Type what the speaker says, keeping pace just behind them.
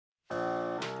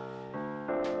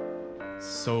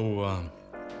So,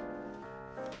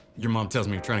 your mom tells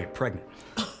me you're trying to get pregnant.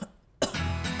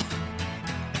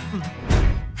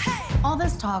 All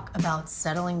this talk about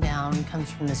settling down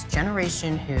comes from this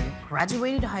generation who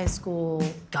graduated high school,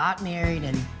 got married,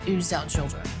 and oozed out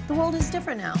children. The world is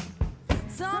different now.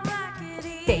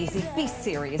 Daisy, be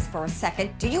serious for a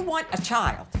second. Do you want a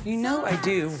child? You know I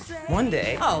do. One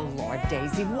day. Oh, Lord,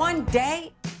 Daisy, one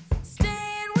day?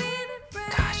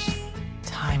 Gosh,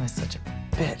 time is such a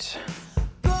bitch.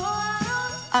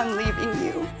 I'm leaving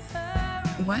you.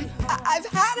 What? I've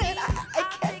had it. I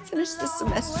can't finish this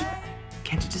semester.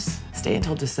 Can't you just stay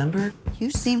until December? You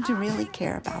seem to really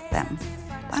care about them.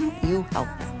 Why don't you help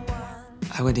them?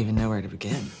 I wouldn't even know where to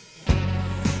begin.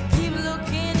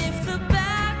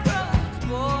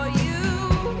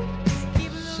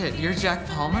 Shit, you're Jack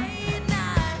Palmer?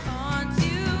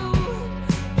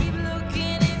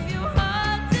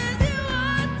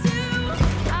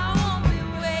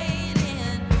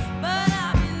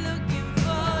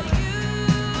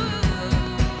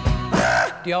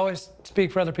 Do you always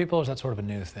speak for other people, or is that sort of a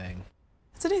new thing?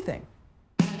 It's a new thing.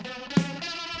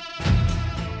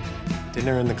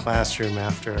 Dinner in the classroom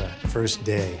after a first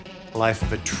day. The life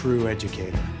of a true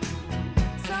educator.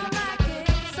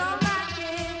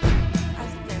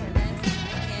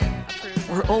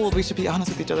 We're old. We should be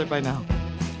honest with each other by now.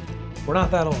 We're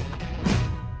not that old.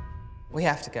 We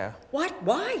have to go. What?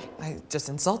 Why? I just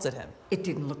insulted him. It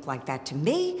didn't look like that to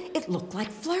me. It looked like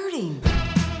flirting.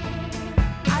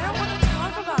 I don't want to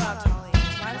talk about our talk.